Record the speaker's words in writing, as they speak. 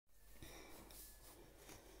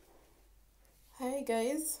Hi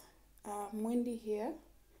guys, Wendy here.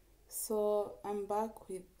 So I'm back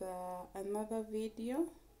with another video,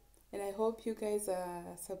 and I hope you guys are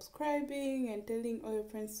subscribing and telling all your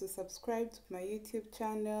friends to subscribe to my YouTube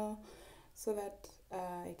channel so that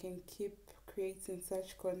I can keep creating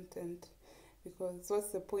such content, because what's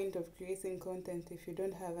the point of creating content if you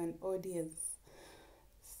don't have an audience?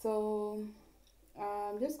 So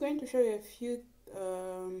I'm just going to show you a few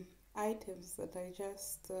items that I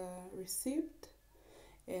just received,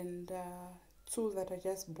 and two that I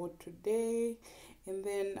just bought today, and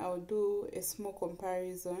then I'll do a small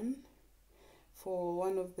comparison for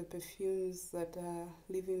one of the perfumes that are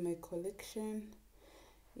leaving my collection.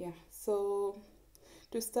 Yeah, so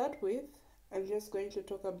to start with, I'm just going to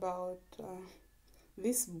talk about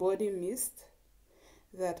this body mist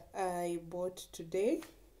that I bought today.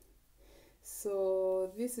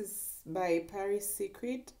 So this is by Paris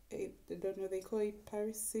Secret. I don't know, they call it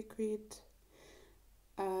Paris Secret.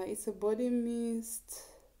 It's a body mist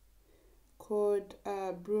called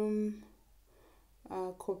Broom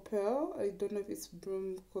Copel. I don't know if it's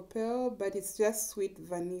Broom Copel, but it's just sweet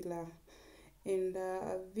vanilla. And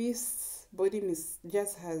this body mist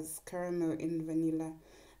just has caramel and vanilla.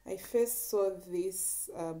 I first saw this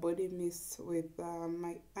body mist with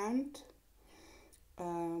my aunt,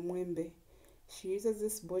 Mwembe. She uses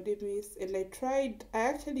this body mist, and I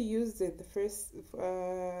actually used it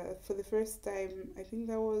for the first time. I think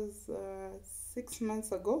that was 6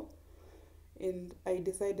 months ago, and I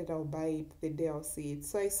decided I'll buy it the day I'll see it.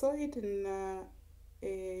 So I saw it in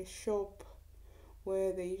a shop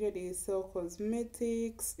where they usually sell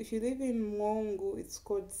cosmetics. If you live in Mongu, it's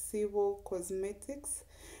called Civil Cosmetics,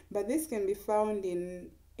 but this can be found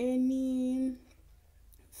in any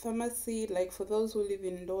pharmacy. Like for those who live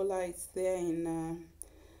in Dola, it's there in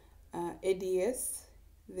ADS.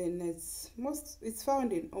 Then it's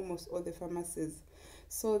found in almost all the pharmacies.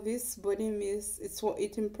 So this body mist,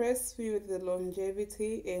 it impressed me with the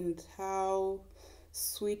longevity and how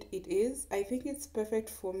sweet it is. I think it's perfect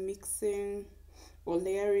for mixing or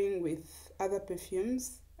layering with other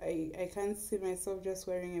perfumes. I can't see myself just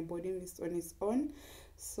wearing a body mist on its own.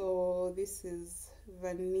 So this is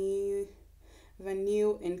vanilla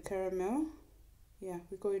and caramel. Yeah,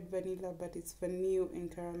 we call it vanilla, but it's vanilla and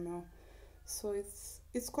caramel. So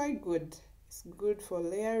it's quite good. It's good for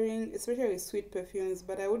layering, especially with sweet perfumes,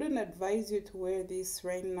 but I wouldn't advise you to wear this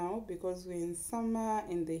right now because we're in summer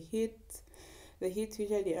and the heat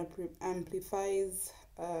usually amplifies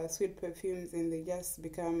sweet perfumes, and they just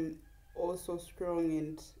become also strong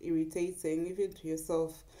and irritating even to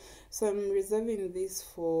yourself. So I'm reserving this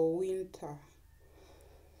for winter.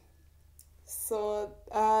 So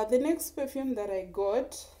the next perfume that I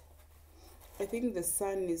got, I think the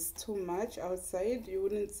sun is too much outside, you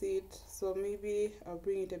wouldn't see it, so maybe I'll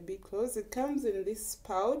bring it a bit close. It comes in this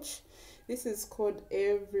pouch. This is called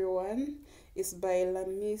Everyone. It's by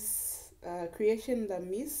Lamis, Creation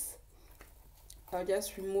Lamis. I'll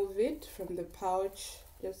just remove it from the pouch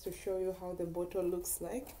just to show you how the bottle looks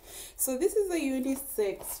like. So this is a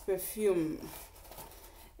unisex perfume,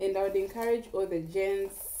 and I would encourage all the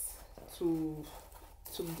gents to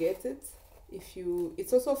get it.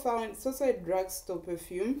 It's also a drugstore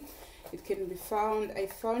perfume. It can be found, I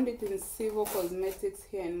found it in Civil Cosmetics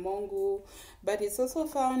here in Mongu, but it's also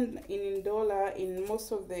found in Ndola in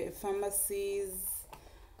most of the pharmacies.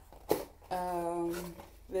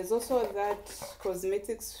 There's also that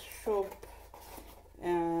cosmetics shop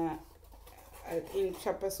in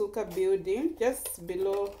Chapasuka building, just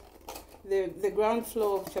below the ground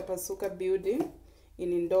floor of Chapasuka building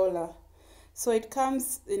in Ndola. So it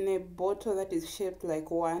comes in a bottle that is shaped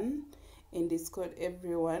like one, and it's called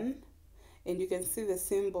Everyone. And you can see the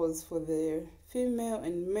symbols for the female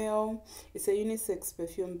and male. It's a unisex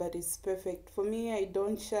perfume, but it's perfect. For me, I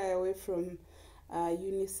don't shy away from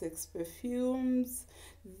unisex perfumes.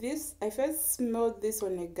 I first smelled this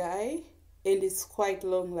on a guy, and it's quite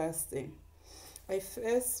long lasting. I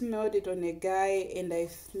first smelled it on a guy, and I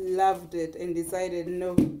loved it and decided,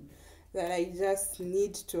 no, that I just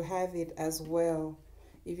need to have it as well,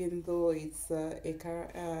 even though it's a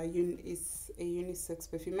unisex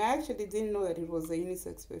perfume. I actually didn't know that it was a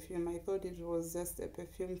unisex perfume. I thought it was just a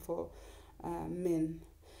perfume for men.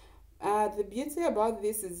 The beauty about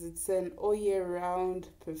this is it's an all year round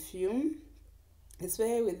perfume,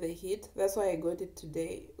 especially with the heat. That's why I got it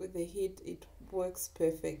today. With the heat, it works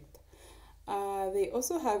perfect. They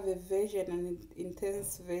also have a version, an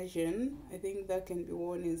intense version. I think that can be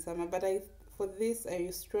worn in summer, but for this I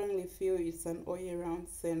strongly feel it's an all year round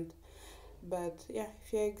scent. But yeah,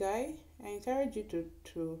 if you're a guy, I encourage you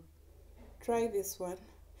to try this one.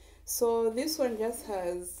 So this one just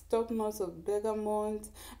has top notes of bergamot.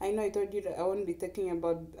 I know I told you that I won't be talking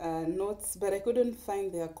about notes, but I couldn't find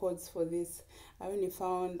the accords for this. I only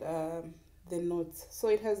found the notes. So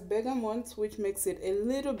it has bergamot, which makes it a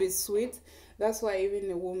little bit sweet. That's why even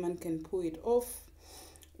a woman can pull it off.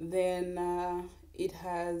 Then it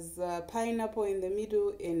has pineapple in the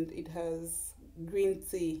middle, and it has green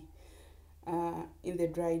tea in the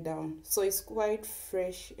dry down. So it's quite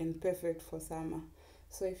fresh and perfect for summer.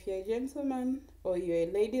 So if you're a gentleman or you're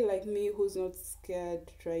a lady like me who's not scared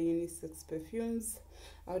to try unisex perfumes,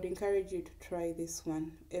 I would encourage you to try this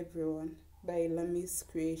one, Everyone, by Lamis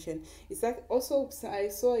Creation. It's like also, I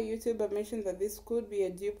saw a YouTuber mention that this could be a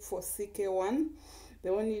dupe for CK1. The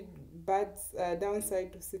only bad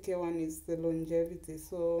downside to CK1 is the longevity.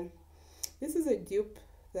 So this is a dupe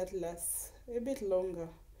that lasts a bit longer.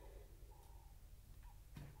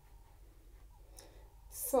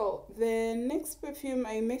 So the next perfume,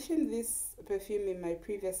 I mentioned this perfume in my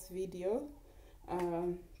previous video.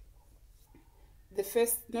 The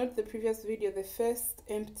first, not the previous video, the first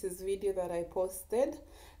empties video that I posted.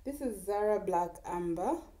 This is Zara Black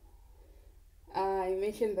Amber. I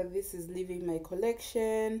mentioned that this is leaving my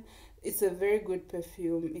collection. It's a very good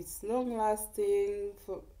perfume. It's long lasting,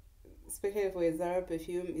 for especially for a Zara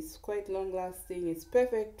perfume. It's quite long lasting. It's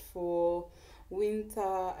perfect for winter.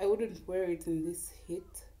 I wouldn't wear it in this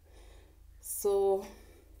heat. So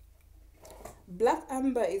Black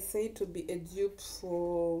Amber is said to be a dupe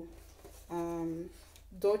for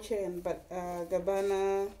Dolce and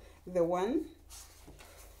Gabbana The One.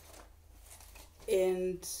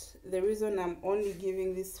 And the reason I'm only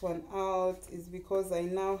giving this one out is because I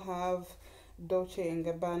now have Dolce and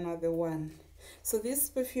Gabbana The One. So this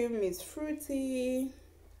perfume is fruity,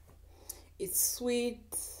 it's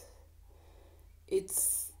sweet,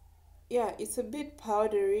 it's a bit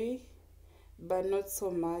powdery, but not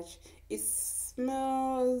so much. It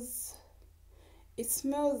smells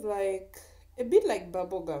like a bit like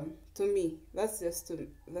bubblegum to me. That's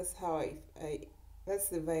how I that's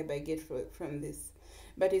the vibe I get from this.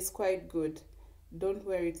 But it's quite good. Don't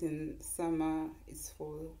wear it in summer, it's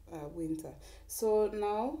for winter. So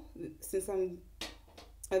now, since I'm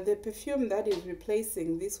the perfume that is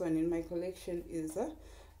replacing this one in my collection is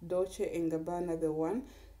Dolce and Gabbana The One.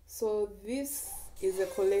 So this is a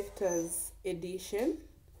collector's edition.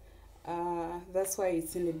 That's why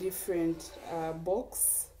it's in a different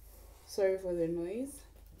box. Sorry for the noise.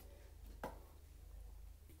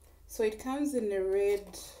 So it comes in a red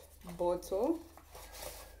bottle.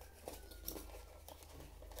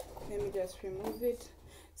 Let me just remove it.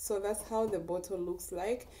 So that's how the bottle looks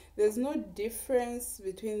like. There's no difference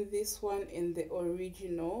between this one and the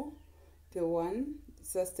original, the one.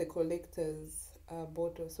 It's just a collector's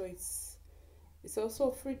bottle. So it's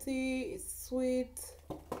also fruity, it's sweet.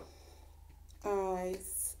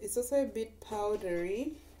 It's also a bit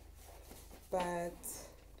powdery, but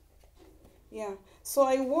yeah. So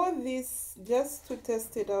I wore this just to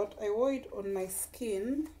test it out. I wore it on my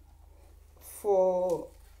skin for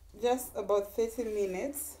just about 30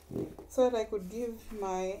 minutes so that I could give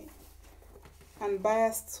my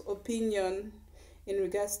unbiased opinion in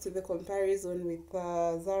regards to the comparison with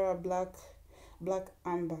Zara Black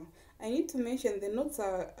Amber. I need to mention the notes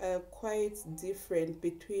are quite different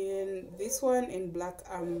between this one and Black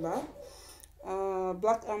Amber.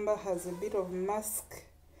 Black Amber has a bit of musk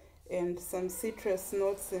and some citrus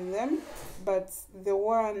notes in them, but the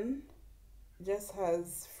one just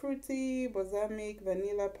has fruity, balsamic,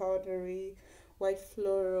 vanilla, powdery, white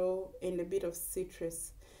floral, and a bit of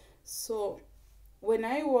citrus. So when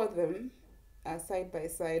I wore them side by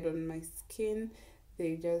side on my skin,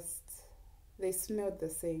 they smelled the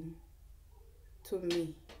same to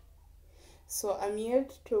me. So I'm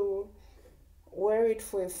yet to wear it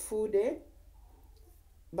for a full day,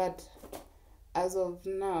 but as of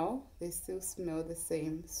now they still smell the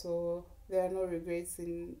same. So there are no regrets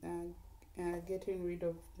in getting rid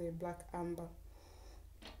of the Black Amber.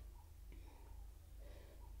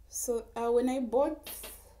 So when I bought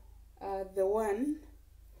the one,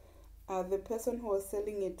 the person who was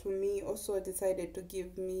selling it to me also decided to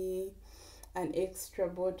give me an extra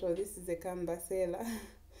bottle. This is a Cambasela.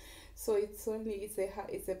 So it's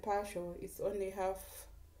a partial. It's only half,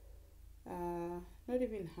 not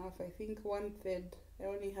even half, I think 1/3. I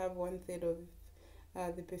only have 1/3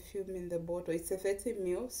 of the perfume in the bottle. It's a 30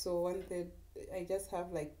 ml, so 1/3, I just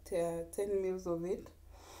have like 10 mils of it.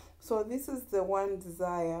 So this is the One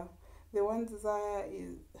Desire. The One Desire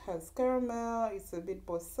has caramel, it's a bit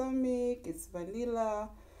balsamic, it's vanilla,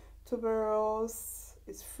 tuberose,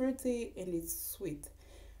 it's fruity, and it's sweet.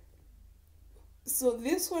 So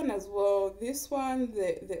this one as well, this one,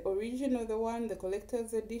 the original, the one, the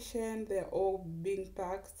collector's edition, they're all being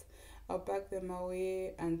packed. I'll pack them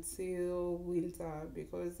away until winter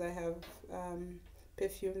because I have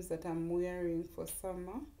perfumes that I'm wearing for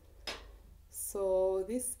summer. So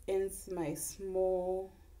this ends my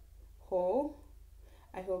small haul.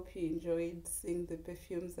 I hope you enjoyed seeing the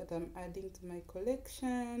perfumes that I'm adding to my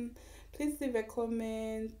collection. Please leave a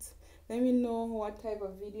comment. Let me know what type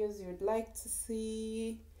of videos you'd like to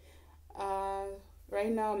see. Uh,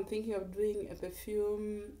 right now, I'm thinking of doing a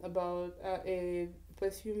perfume about a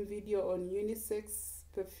perfume video on unisex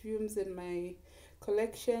perfumes in my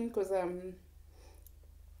collection because I've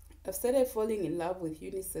started falling in love with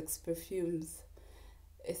unisex perfumes,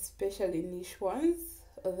 especially niche ones,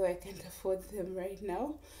 although I can't afford them right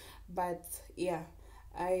now. But yeah,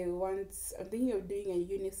 I'm thinking of doing a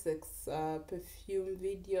unisex perfume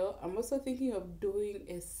video. I'm also thinking of doing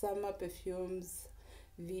a summer perfumes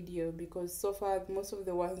video because so far most of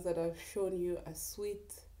the ones that I've shown you are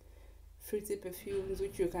sweet, fruity perfumes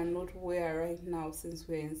which you cannot wear right now since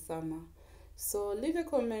we're in summer. So leave a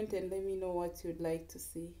comment and let me know what you'd like to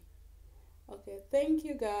see. Okay, thank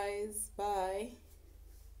you guys. Bye.